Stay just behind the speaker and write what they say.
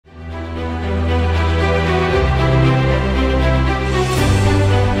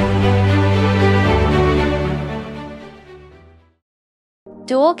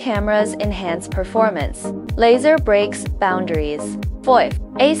Dual cameras enhance performance. Laser breaks boundaries. FOIF,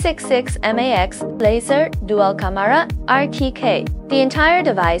 A66 MAX Laser Dual Camera RTK. The entire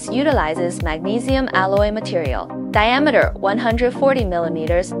device utilizes magnesium alloy material. Diameter 140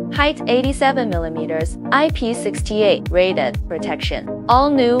 mm, height 87 mm, IP68 rated protection.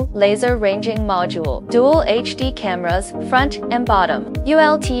 All-new laser ranging module, dual HD cameras front and bottom,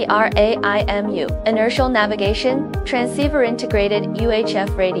 ULTRAIMU, inertial navigation, transceiver integrated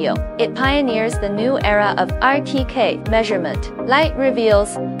UHF radio. It pioneers the new era of RTK measurement. Light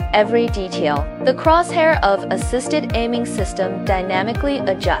reveals every detail. The crosshair of assisted aiming system dynamically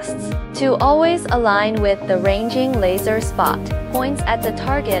adjusts to always align with the ranging laser spot, points at the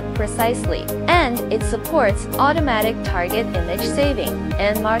target precisely, and it supports automatic target image saving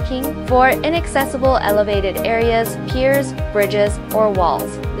and marking for inaccessible elevated areas, piers, bridges, or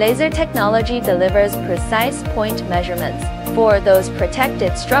walls. Laser technology delivers precise point measurements for those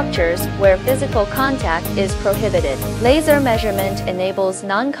protected structures where physical contact is prohibited. Laser measurement enables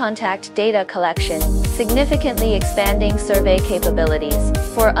non-contact data collection, significantly expanding survey capabilities.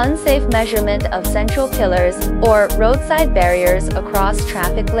 For unsafe measurement of central pillars or roadside barriers across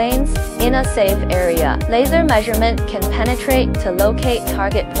traffic lanes in a safe area, laser measurement can penetrate to locate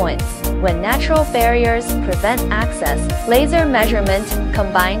target points. When natural barriers prevent access, laser measurement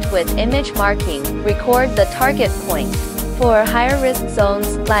combined with image marking record the target point. For higher-risk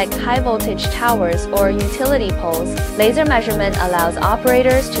zones like high-voltage towers or utility poles, laser measurement allows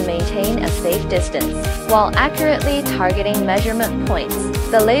operators to maintain a safe distance while accurately targeting measurement points.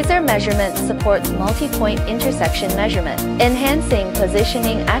 The laser measurement supports multi-point intersection measurement, enhancing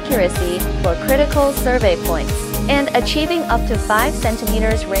positioning accuracy for critical survey points and achieving up to 5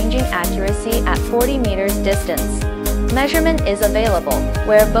 cm ranging accuracy at 40 meters distance. Measurement is available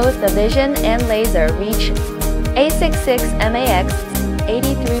where both the vision and laser reach. A66 MAX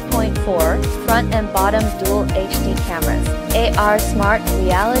 83.4 front and bottom dual HD cameras. AR Smart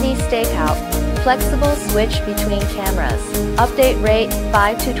Reality Stakeout. Flexible switch between cameras. Update rate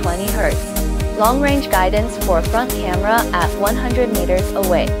 5 to 20 Hz. Long-range guidance for front camera at 100 meters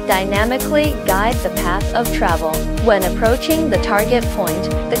away. Dynamically guide the path of travel. When approaching the target point,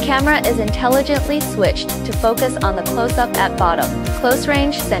 the camera is intelligently switched to focus on the close-up at bottom.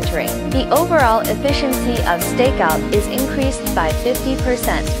 Close-range centering. The overall efficiency of stakeout is increased by 50%.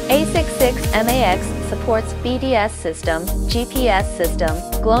 A66 MAX supports BDS system, GPS system,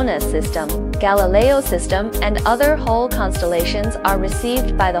 GLONASS system, Galileo system, and other whole constellations are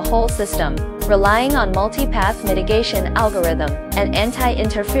received by the whole system, relying on multipath mitigation algorithm, an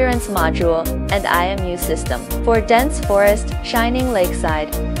anti-interference module, and IMU system. For dense forest, shining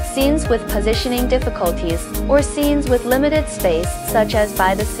lakeside, scenes with positioning difficulties, or scenes with limited space such as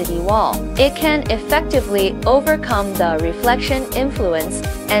by the city wall, it can effectively overcome the reflection influence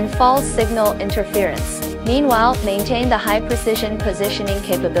and false signal interference. Meanwhile, maintain the high-precision positioning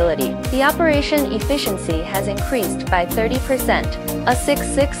capability. The operation efficiency has increased by 30%.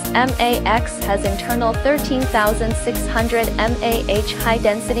 A66 MAX has internal 13,600 mAh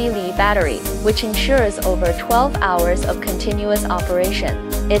high-density Li battery, which ensures over 12 hours of continuous operation.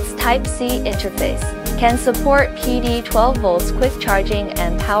 Its Type-C interface can support PD 12 volts quick charging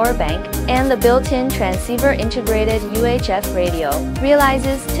and power bank, and the built-in transceiver integrated UHF radio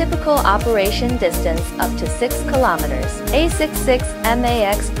realizes typical operation distance up to 6 kilometers. A66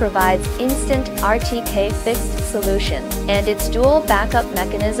 MAX provides instant RTK fixed solution, and its dual backup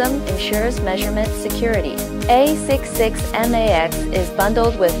mechanism ensures measurement security. A66 MAX is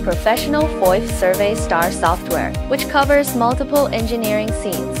bundled with professional FOIF Survey Star software, which covers multiple engineering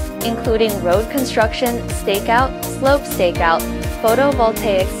scenes, including road construction, stakeout, slope stakeout,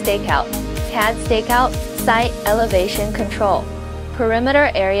 photovoltaic stakeout, CAD stakeout, site elevation control,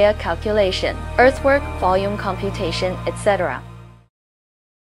 perimeter area calculation, earthwork volume computation, etc.